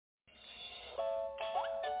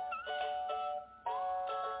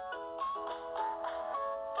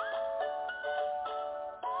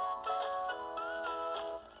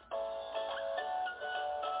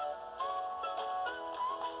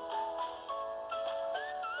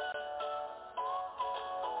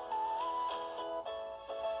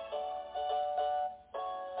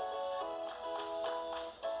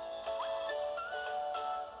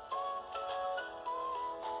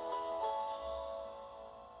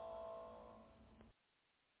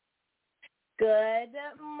Good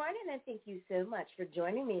morning, and thank you so much for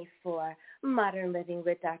joining me for Modern Living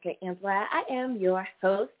with Dr. Angela. I am your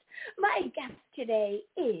host. My guest today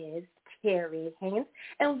is Terry Haines,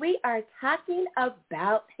 and we are talking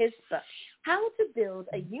about his book, How to Build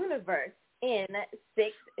a Universe in 6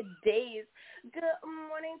 Days. Good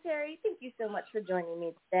morning, Terry. Thank you so much for joining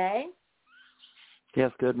me today.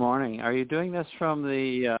 Yes, good morning. Are you doing this from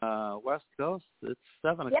the West Coast? It's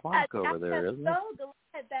 7 o'clock over there, isn't it? I'm so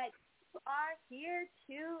glad that you are here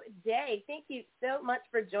today. Thank you so much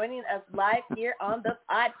for joining us live here on the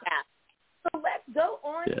podcast. So let's go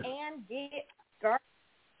on and get started.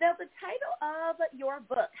 Now, the title of your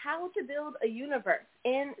book, How to Build a Universe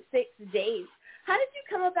in 6 Days. How did you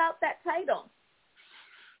come about that title?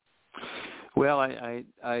 Well, I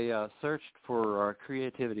searched for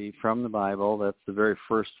creativity from the Bible. That's the very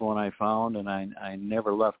first one I found, and I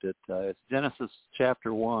never left it. It's Genesis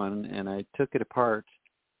chapter 1, and I took it apart.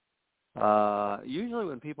 Usually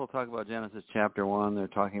when people talk about Genesis chapter 1, they're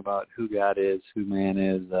talking about who God is, who man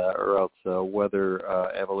is, or else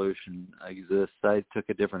whether evolution exists. I took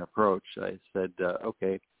a different approach. I said,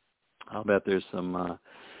 okay, I'll bet there's some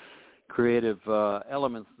creative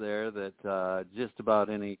elements there that just about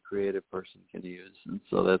any creative person can use, and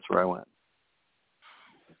so that's where I went.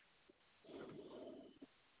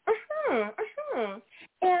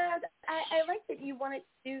 And I like that you wanted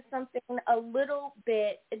to do something a little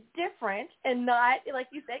bit different and not, like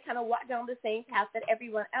you said, kind of walk down the same path that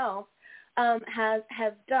everyone else has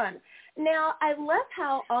done. Now, I love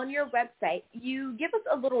how on your website you give us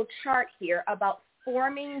a little chart here about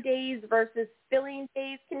forming days versus filling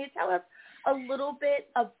days. Can you tell us a little bit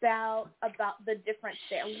about the difference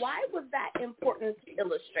there? Why was that important to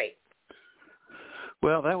illustrate?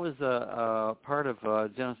 Well, that was a part of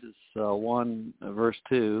Genesis 1, verse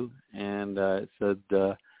 2, and it said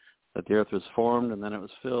that the earth was formed and then it was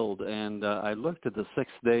filled. And I looked at the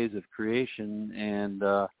 6 days of creation, and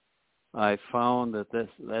I found that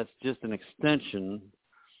that's just an extension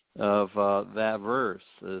of that verse.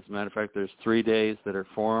 As a matter of fact, there's 3 days that are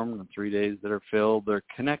formed and 3 days that are filled. They're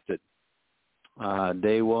connected.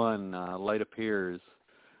 Day 1, light appears.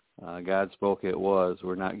 God spoke, it was.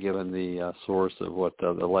 We're not given the source of what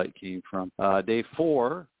the light came from. Day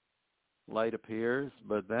 4, light appears,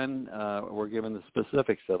 but then we're given the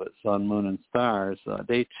specifics of it, sun, moon, and stars.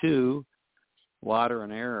 Day 2, water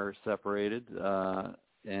and air are separated.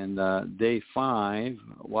 And day 5,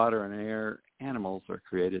 water and air, animals are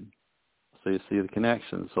created. So you see the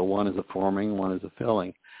connection. So one is a forming, one is a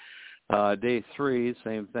filling. Day 3,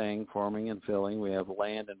 same thing, forming and filling. We have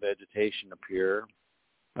land and vegetation appear.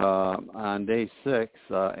 On day 6,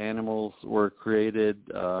 animals were created,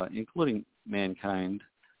 including mankind,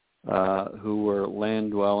 who were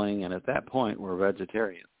land-dwelling, and at that point were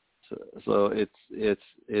vegetarians. So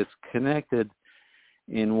it's connected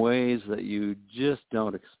in ways that you just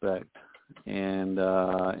don't expect, and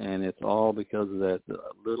it's all because of that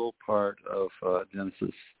little part of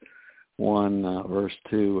Genesis 1, verse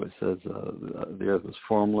 2. It says the earth was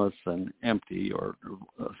formless and empty, or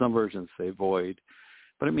some versions say void,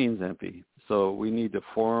 but it means empty. So we need to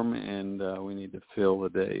form and we need to fill the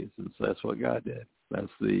days, and so that's what God did.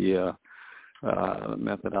 That's the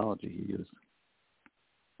methodology He used.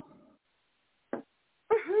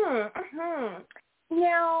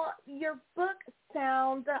 Now, your book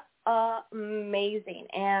sounds amazing,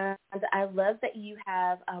 and I love that you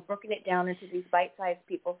have broken it down into these bite-sized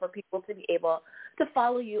people for people to be able to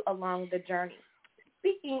follow you along the journey.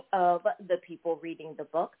 Speaking of the people reading the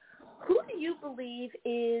book, who do you believe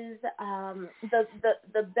is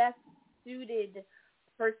the best suited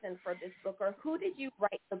person for this book, or who did you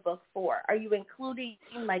write the book for? Are you including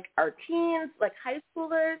like our teens, like high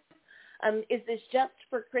schoolers? Is this just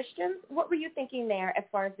for Christians? What were you thinking there as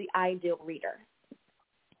far as the ideal reader?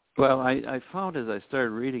 Well, I found as I started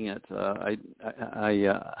reading it,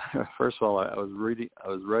 first of all, I was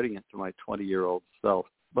writing it to my 20-year-old self,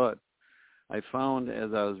 but I found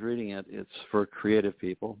as I was reading it, it's for creative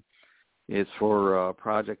people. It's for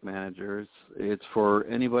project managers. It's for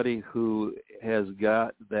anybody who has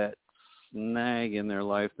got that snag in their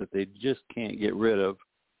life that they just can't get rid of.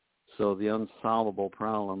 So the unsolvable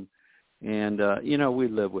problem. And, we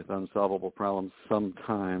live with unsolvable problems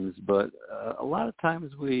sometimes, but a lot of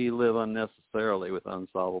times we live unnecessarily with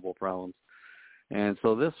unsolvable problems. And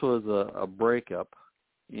so this was a breakup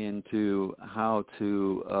into how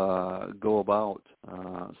to go about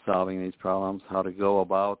solving these problems, how to go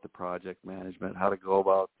about the project management, how to go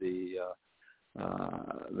about the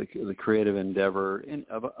creative endeavor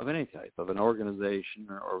of any type, of an organization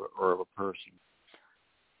or of a person.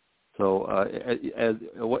 So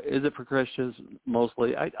is it for Christians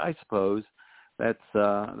mostly? I suppose.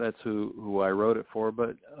 that's who I wrote it for.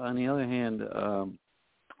 But on the other hand,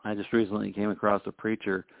 I just recently came across a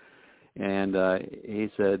preacher, and he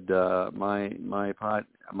said my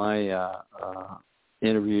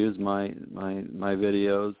interviews, my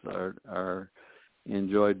videos are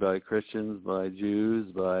enjoyed by Christians, by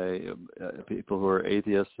Jews, by people who are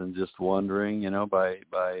atheists and just wondering,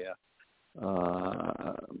 by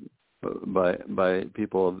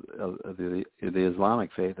people of the Islamic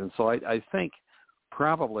faith. And so I think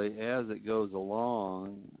probably as it goes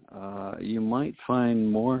along, you might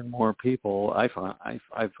find more and more people. I've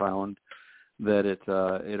found that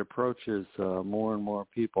it approaches more and more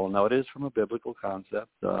people. Now, it is from a biblical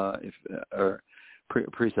concept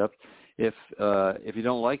precept. If you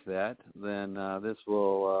don't like that, then this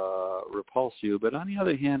will repulse you. But on the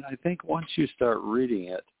other hand, I think once you start reading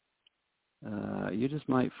it, you just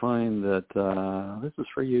might find that this is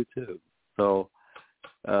for you too. So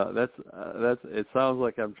that's. It sounds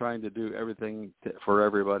like I'm trying to do everything for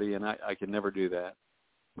everybody, and I can never do that.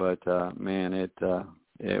 But man,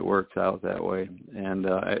 it works out that way, and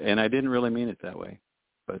I didn't really mean it that way.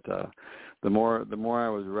 But the more I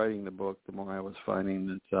was writing the book, the more I was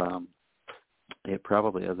finding that it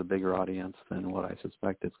probably has a bigger audience than what I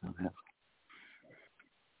suspect it's going to have.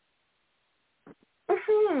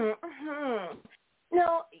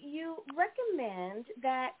 Now, you recommend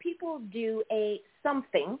that people do a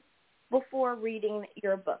something before reading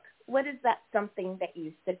your book. What is that something that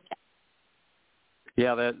you suggest?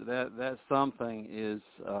 Yeah, that something is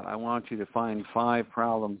I want you to find 5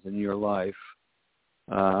 problems in your life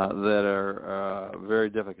that are very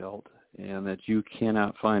difficult and that you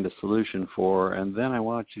cannot find a solution for, and then I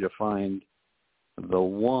want you to find the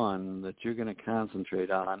one that you're going to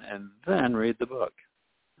concentrate on, and then read the book.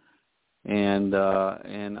 And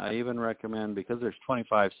I even recommend, because there's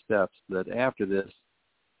 25 steps, that after this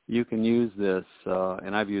you can use this,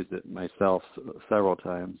 and I've used it myself several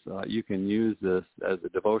times. You can use this as a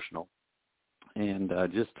devotional, and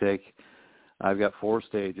just I've got 4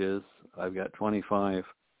 stages. I've got 25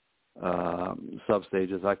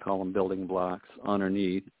 sub-stages. I call them building blocks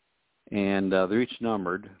underneath, and they're each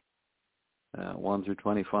numbered, 1 through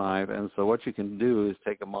 25. And so what you can do is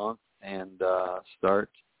take a month and start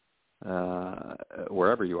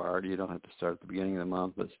wherever you are. You don't have to start at the beginning of the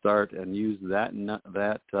month, but start and use that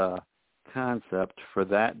concept for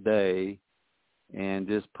that day, and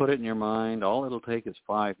just put it in your mind. All it'll take is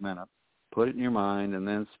 5 minutes. Put it in your mind, and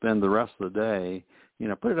then spend the rest of the day,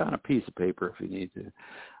 put it on a piece of paper if you need to.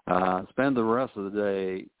 Spend the rest of the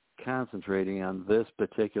day concentrating on this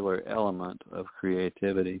particular element of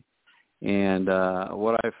creativity. And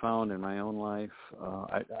what I found in my own life,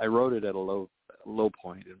 I wrote it at a low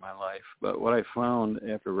point in my life, but what I found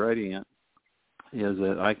after writing it is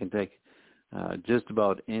that I can take just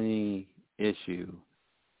about any issue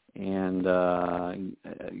and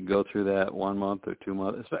go through that 1 month or 2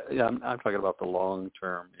 months. I'm talking about the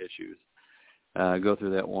long-term issues. Go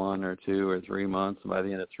through that 1 or 2 or 3 months, and by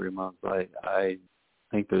the end of 3 months, I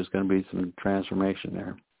think there's going to be some transformation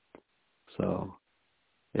there. So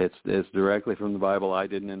it's directly from the Bible. I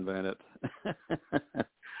didn't invent it.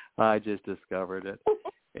 I just discovered it,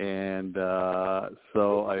 and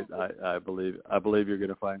so I believe you're going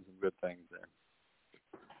to find some good things there.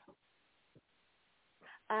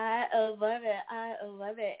 I love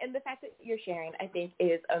it, and the fact that you're sharing, I think,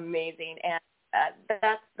 is amazing, and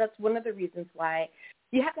that's one of the reasons why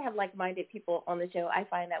you have to have like-minded people on the show. I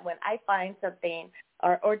find that when I find something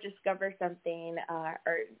or discover something or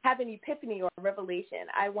have an epiphany or a revelation,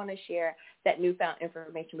 I want to share that newfound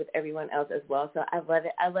information with everyone else as well. So I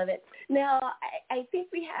love it. Now, I think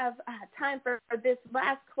we have time for this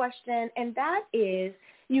last question, and that is,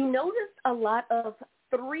 you noticed a lot of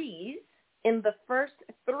 3s in the first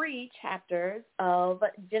 3 chapters of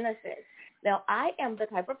Genesis. Now, I am the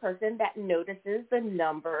type of person that notices the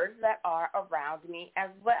numbers that are around me as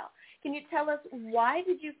well. Can you tell us, why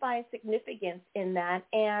did you find significance in that,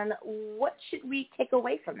 and what should we take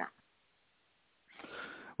away from that?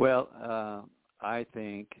 Well, I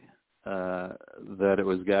think that it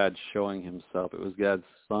was God showing himself. It was God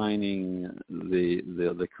signing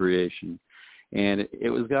the creation. And it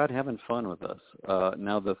was God having fun with us.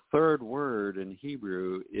 Now, the third word in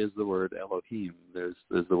Hebrew is the word Elohim. There's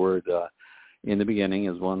the word in the beginning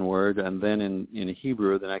is one word, and then in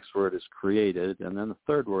Hebrew, the next word is created, and then the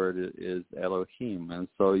third word is Elohim. And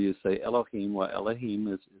so you say Elohim. Well, Elohim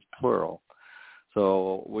is plural.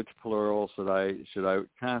 So which plural should I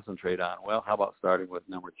concentrate on? Well, how about starting with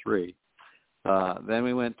number 3? Then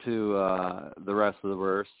we went to the rest of the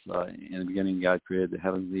verse. In the beginning, God created the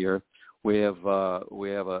heavens and the earth. We have a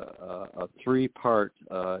three-part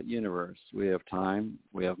universe. We have time,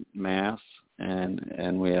 we have mass,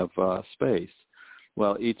 and we have space.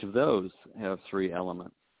 Well, each of those have three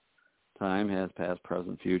elements. Time has past,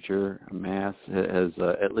 present, future. Mass has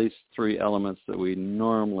at least three elements that we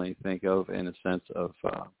normally think of in a sense of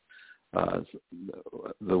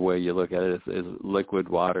the way you look at it is liquid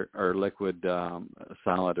water or liquid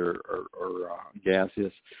solid or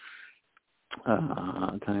gaseous.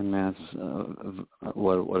 Time, mass.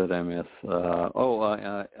 What did I miss?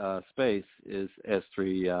 Space has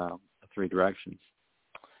three directions.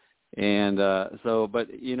 And but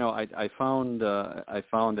I found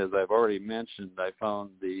as I've already mentioned, I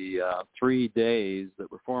found the 3 days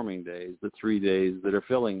that were forming days, the 3 days that are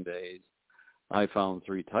filling days. I found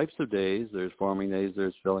three types of days. There's forming days,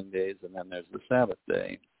 there's filling days, and then there's the Sabbath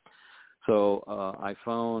day. So I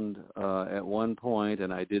found at one point,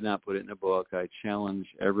 and I did not put it in a book, I challenge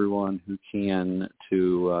everyone who can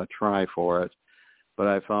to try for it, but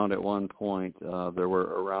I found at one point there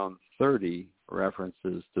were around 30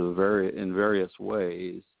 references to in various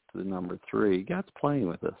ways to the number 3. God's playing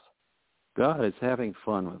with us. God is having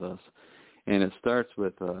fun with us. And it starts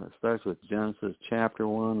with Genesis chapter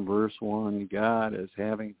 1, verse 1. God is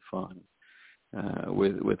having fun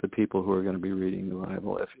with the people who are going to be reading the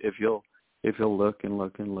Bible. If you'll look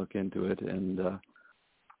into it, and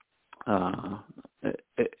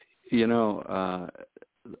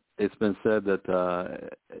it's been said that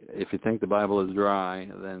if you think the Bible is dry,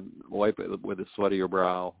 then wipe it with the sweat of your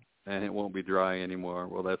brow, and it won't be dry anymore.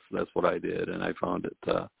 Well, that's what I did, and I found it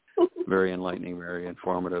very enlightening, very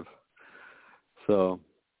informative. So.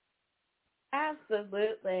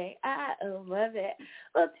 Absolutely. I love it.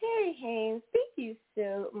 Well, Terry Haines, thank you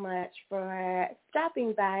so much for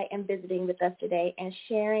stopping by and visiting with us today and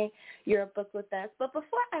sharing your book with us. But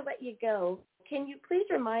before I let you go, can you please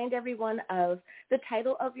remind everyone of the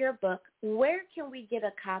title of your book, where can we get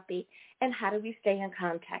a copy, and how do we stay in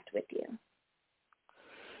contact with you?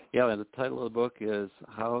 Yeah, and the title of the book is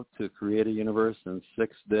How to Create a Universe in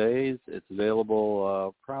 6 Days. It's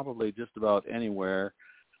available probably just about anywhere.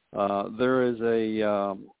 There is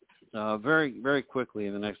very, very quickly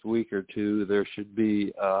in the next week or two, there should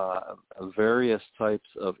be various types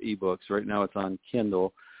of ebooks. Right now it's on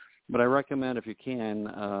Kindle, but I recommend if you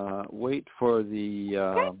can wait for the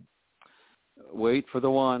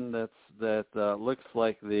one that looks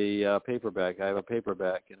like the paperback. I have a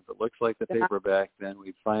paperback, and if it looks like the paperback, then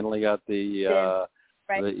we finally got the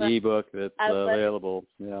ebook that's available.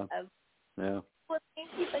 Yeah. Well, thank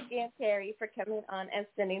you again, Terry, for coming on and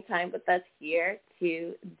spending time with us here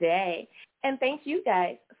today. And thank you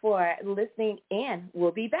guys for listening in.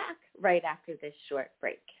 We'll be back right after this short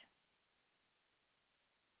break.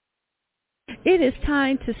 It is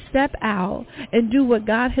time to step out and do what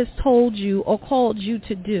God has told you or called you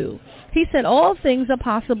to do. He said all things are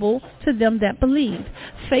possible to them that believe.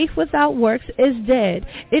 Faith without works is dead.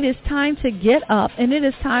 It is time to get up, and it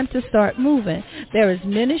is time to start moving. There is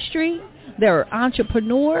ministry. There are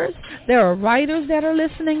entrepreneurs. There are writers that are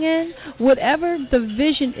listening in. Whatever the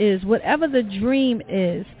vision is, whatever the dream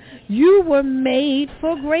is, you were made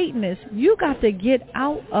for greatness. You got to get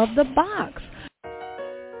out of the box.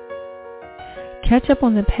 Catch up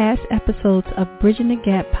on the past episodes of Bridging the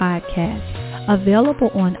Gap podcast, available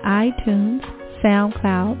on iTunes,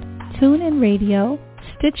 SoundCloud, TuneIn Radio,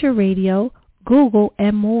 Stitcher Radio, Google,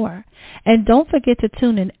 and more. And don't forget to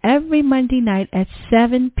tune in every Monday night at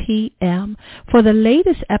 7 p.m. for the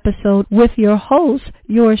latest episode with your host,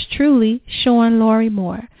 yours truly, Sean Laurie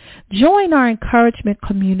Moore. Join our encouragement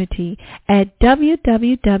community at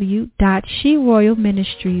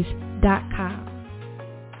www.sheroyalministries.com.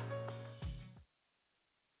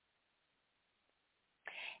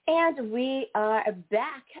 And we are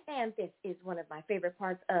back, and this is one of my favorite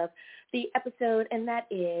parts of the episode, and that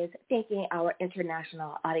is thanking our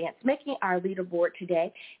international audience. Making our leaderboard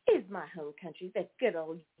today is my home country, the good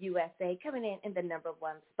old USA, coming in the number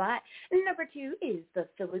 1 spot. Number 2 is the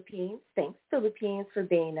Philippines. Thanks, Philippines, for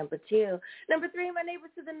being number 2. Number 3, my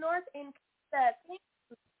neighbors to the north in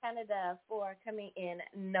Canada for coming in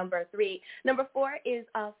number 3. Number 4 is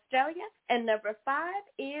Australia, and number 5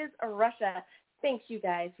 is Russia. Thanks, you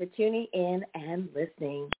guys, for tuning in and listening.